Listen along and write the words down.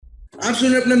आप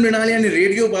सुन रहे अपने मृणाल यानी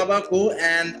रेडियो बाबा को।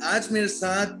 एंड आज मेरे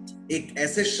साथ एक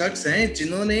ऐसे शख्स हैं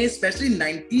जिन्होंने स्पेशली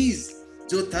 90s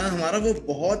जो था हमारा वो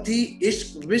बहुत ही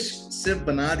इश्क विश्क से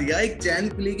बना दिया। एक चैन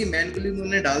कुली की मैन कुली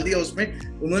उन्होंने डाल दिया उसमें।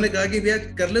 उन्होंने कहा कि भैया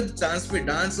कर ले तो चांस पे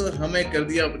डांस, और हमें कर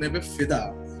दिया अपने पे फिदा।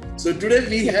 So today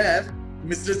we have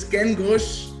mister can Ghosh.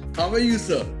 How are you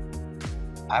sir?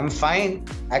 I am fine.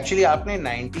 Actually आपने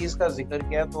 90s का जिक्र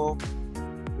किया तो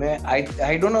मैं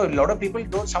I don't know, a lot of people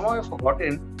don't, somehow I've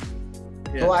forgotten.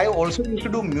 Yeah. So I also used to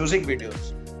do music videos.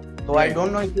 So right. I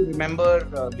don't know if you remember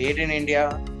Made in India.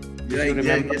 If you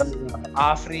remember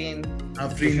Afreen,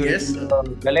 yes.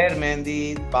 Galer Mehndi,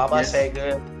 Baba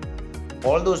Sagar.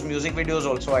 All those music videos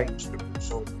also I used to do.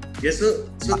 So yes,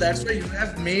 so that's why you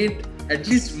have made at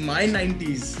least my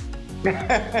 90s.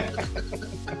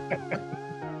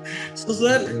 So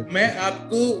sir, मैं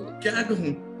आपको क्या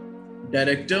कहूँ?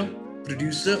 Director,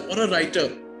 producer और a writer.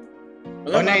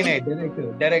 नहीं,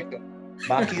 director.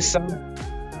 बाकी सब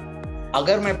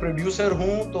अगर मैं प्रोड्यूसर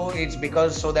हूँ तो it's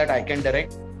because so that I can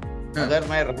direct. अगर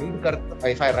मैं राइट करता,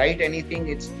 if I right anything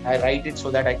it's I right it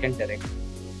so that I can direct.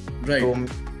 Right, तो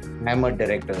I am a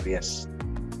director. Yes,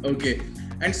 okay.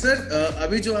 And sir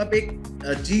अभी जो आप एक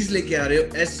चीज लेके आ रहे हो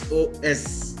SOS,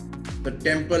 the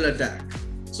temple attack,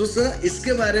 so sir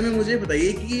इसके बारे में मुझे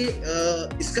बताइए कि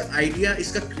इसका आइडिया,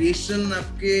 इसका क्रिएशन,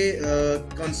 आपके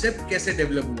कॉन्सेप्ट कैसे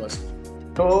डेवलप हुआ सर?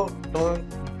 तो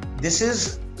this is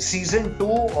season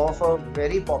 2 of a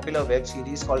very popular web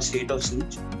series called State of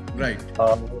Siege, right?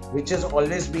 Which has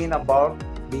always been about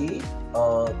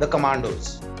the commandos,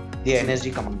 the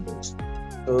NSG commandos.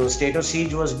 So State of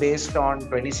Siege was based on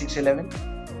 26/11,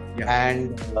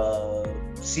 and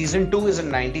season 2 is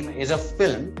a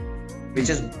film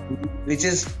which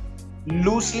is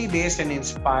loosely based and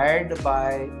inspired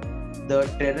by the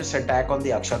terrorist attack on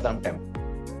the Akshardham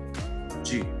temple.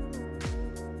 Gee.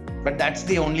 But that's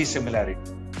the only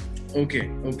similarity. Okay.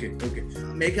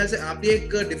 मेरे ख्याल से आप ये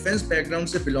एक defence background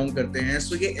से belong करते हैं।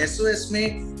 सो ये SOS में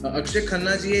अक्षय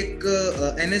खन्ना जी एक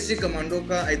NSG कमांडो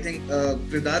का आई थिंक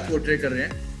किरदार पोर्ट्रे कर रहे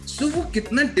हैं। सो वो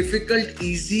कितना डिफिकल्ट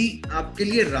इजी आपके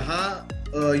लिए रहा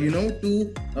you know to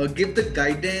give the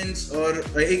guidance,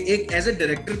 और एक एज अ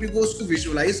डायरेक्टर भी वो उसको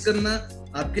विजुअलाइज करना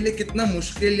आपके लिए कितना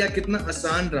मुश्किल या कितना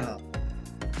आसान रहा?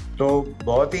 तो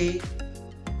बहुत ही,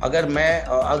 अगर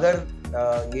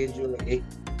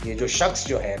ये जो शख्स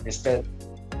जो है mister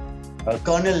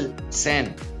colonel Sen,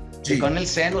 colonel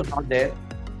Sen was not there,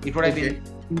 it would have been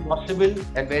impossible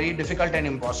and very difficult and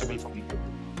impossible for me to do.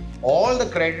 All the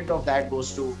credit of that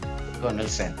goes to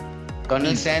Colonel Sen.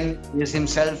 Colonel Sen is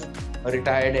himself a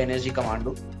retired NSG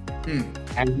commando,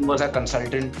 and he was a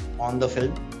consultant on the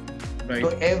film. Right.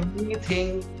 So everything,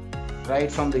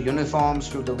 right from the uniforms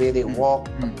to the way they walk,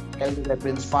 heavy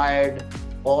weapons fired,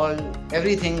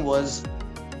 everything was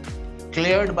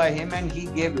cleared by him, and he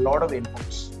gave a lot of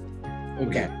inputs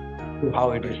to how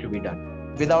it is to be done.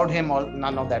 Without him,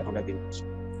 none of that would have been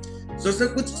possible. So sir,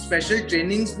 कुछ special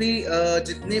trainings भी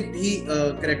जितने भी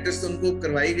characters उनको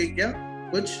करवाई गई क्या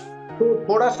कुछ? तो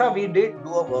थोड़ा सा we did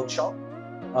do a workshop,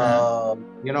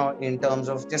 you know, in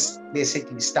terms of just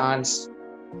basically stance,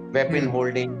 weapon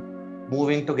holding,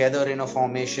 moving together in a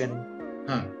formation,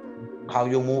 how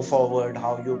you move forward,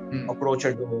 how you approach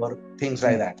a door, things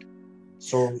like that.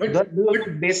 So that was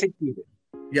basic people.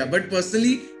 Yeah, but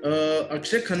personally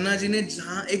Akshay Khanna ji ने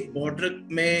जहाँ एक border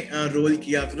में role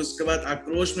किया, फिर उसके बाद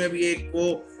आक्रोश में भी एक वो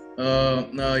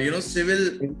यू नो सिविल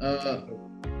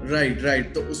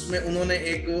राइट, तो उसमें उन्होंने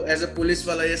एक वो एज अ पुलिस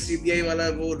वाला या CBI वाला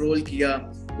वो रोल किया।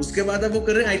 उसके बाद अब वो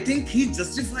कर रहे हैं। I think he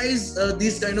justifies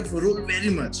this kind of role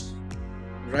very much,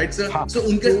 right sir? सो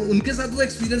उनके साथ वो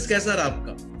एक्सपीरियंस कैसा रहा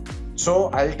आपका? So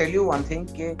I'll tell you one thing,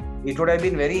 it would have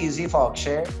been very easy for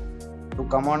Akshay to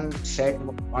come on set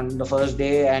on the first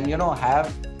day and you know have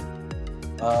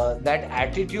that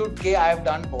attitude ke I've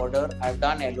done border, I've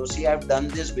done LOC, I've done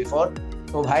this before,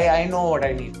 so bhai I know what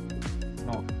I need.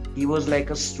 No, he was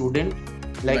like a student,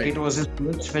 like right. It was his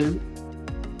first film,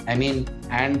 I mean,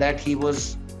 and that he was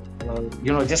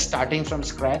you know just starting from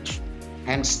scratch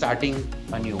and starting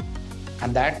anew,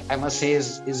 and that I must say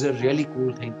is a really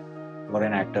cool thing for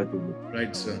an actor to do.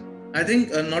 Right, sir. I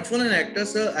think not for an actor,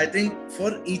 sir. I think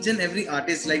for each and every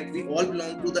artist, like we all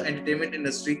belong to the entertainment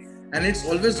industry, and it's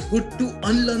always good to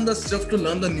unlearn the stuff to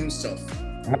learn the new stuff.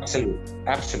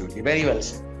 Absolutely. Very well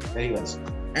said. Very well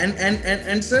said.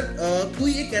 And sir,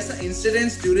 कोई एक ऐसा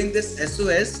incident during this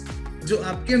SOS जो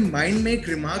आपके mind में एक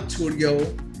remark छोड़ गया हो,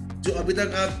 जो अभी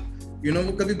तक आप you know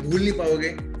वो कभी भूल नहीं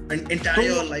पाओगे entire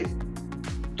your life?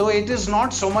 So it is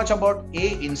not so much about a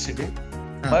incident,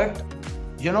 but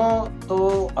you know, so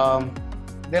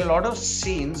there are a lot of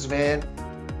scenes where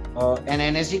an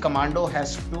NSG commando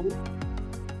has to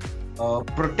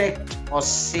protect or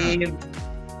save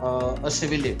a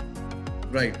civilian.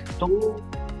 Right. So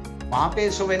वहाँ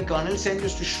पे, so when Colonel Sen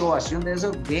used to show us, there's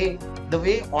a way, the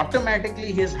way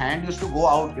automatically his hand used to go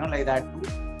out, like that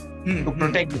to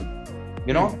protect him.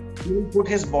 He will put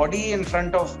his body in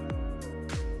front of,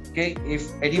 okay, if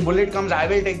any bullet comes, I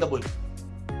will take the bullet.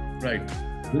 Right.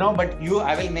 But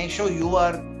I will make sure you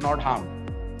are not harmed.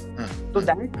 So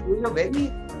that was a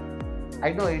very,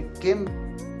 I know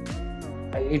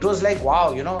it was like,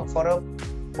 wow, for a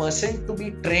person to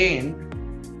be trained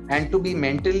and to be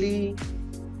mentally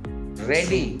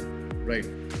ready. Right.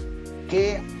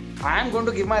 Okay, I am going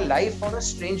to give my life for a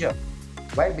stranger.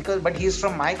 Why? But he's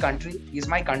from my country. He's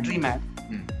my countryman.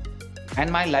 And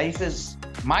my life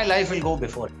will go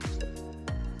before.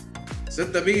 Sir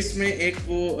तभी इसमें एक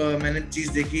वो मैंने चीज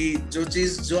देखी,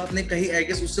 जो आपने कही, आई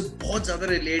गेस उससे बहुत ज्यादा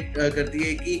रिलेट करती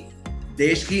है कि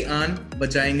देश की आन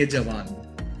बचाएंगे जवान.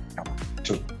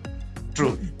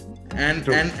 True. And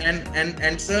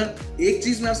sir, एक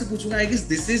चीज मैं आपसे पूछूंगा, I guess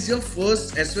this is your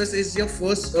first, SOS is your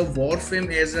first war film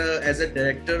as a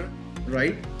director,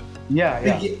 right? Yeah.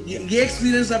 ये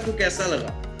एक्सपीरियंस आपको कैसा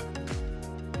लगा?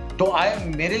 तो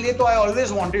मेरे लिए तो I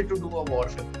always wanted to do a war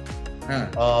film.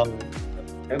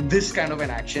 This kind of an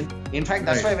action. In fact,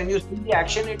 that's why when you see the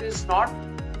action, it is not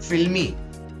filmy.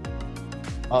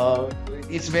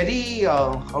 It's very,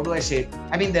 how do I say it?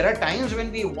 I mean, there are times when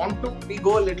we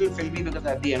go a little filmy because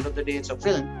at the end of the day, it's a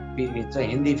film. It's a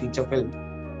Hindi feature film.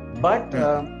 But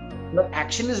the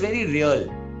action is very real.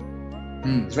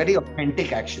 It's very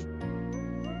authentic action.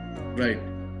 Right.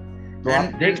 So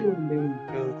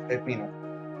let me know.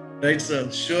 Right, sir.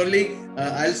 Surely,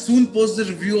 I'll soon post the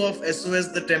review of SOS: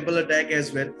 The Temple Attack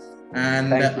as well,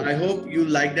 and I hope you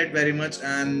like that very much.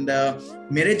 And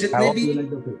मेरे जितने भी,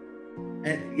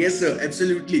 yes sir,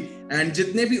 absolutely. And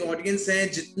जितने भी audience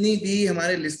हैं, जितनी भी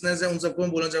हमारे listeners हैं, उन सबको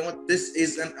मैं बोलना चाहूँगा, this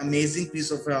is an amazing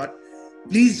piece of art.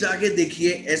 Please जाके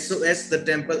देखिए SOS: The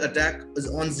Temple Attack is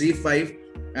on Z5,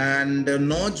 and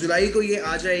 9 जुलाई को ये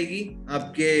आ जाएगी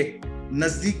आपके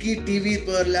नजदीकी टीवी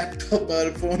पर, लैपटॉप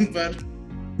पर, फोन पर.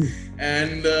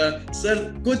 एंड सर,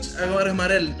 कुछ अगर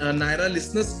हमारे नायरा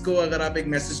लिसनर्स को अगर आप एक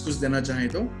मैसेज कुछ देना चाहें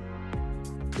तो?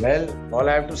 Well, all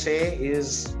I have to say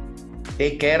is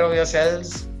take care of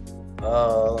yourselves.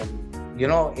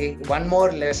 One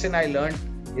more lesson I learned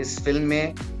is film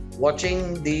में,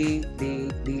 watching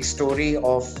the story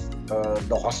of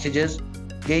the hostages,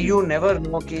 कि you never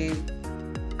know कि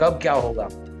कब क्या होगा.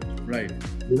 Right.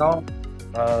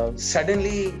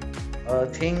 Suddenly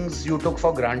things you took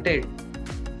for granted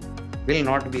will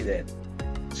not be there.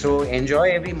 So enjoy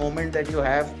every moment that you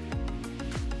have.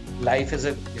 Life is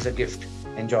a gift.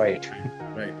 Enjoy it.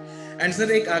 Right. And sir,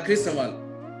 एक आखिरी सवाल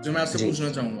जो मैं आपसे पूछना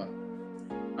चाहूंगा.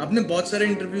 आपने बहुत सारे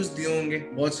इंटरव्यूज दिए होंगे,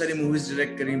 बहुत सारी मूवीज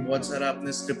डायरेक्ट करी, बहुत सारा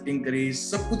आपने स्क्रिप्टिंग करी,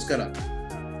 सब कुछ करा.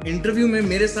 इंटरव्यू में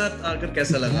मेरे साथ आकर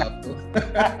कैसा लगा आपको?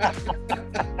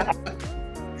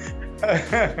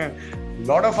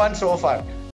 Lot of fun so far.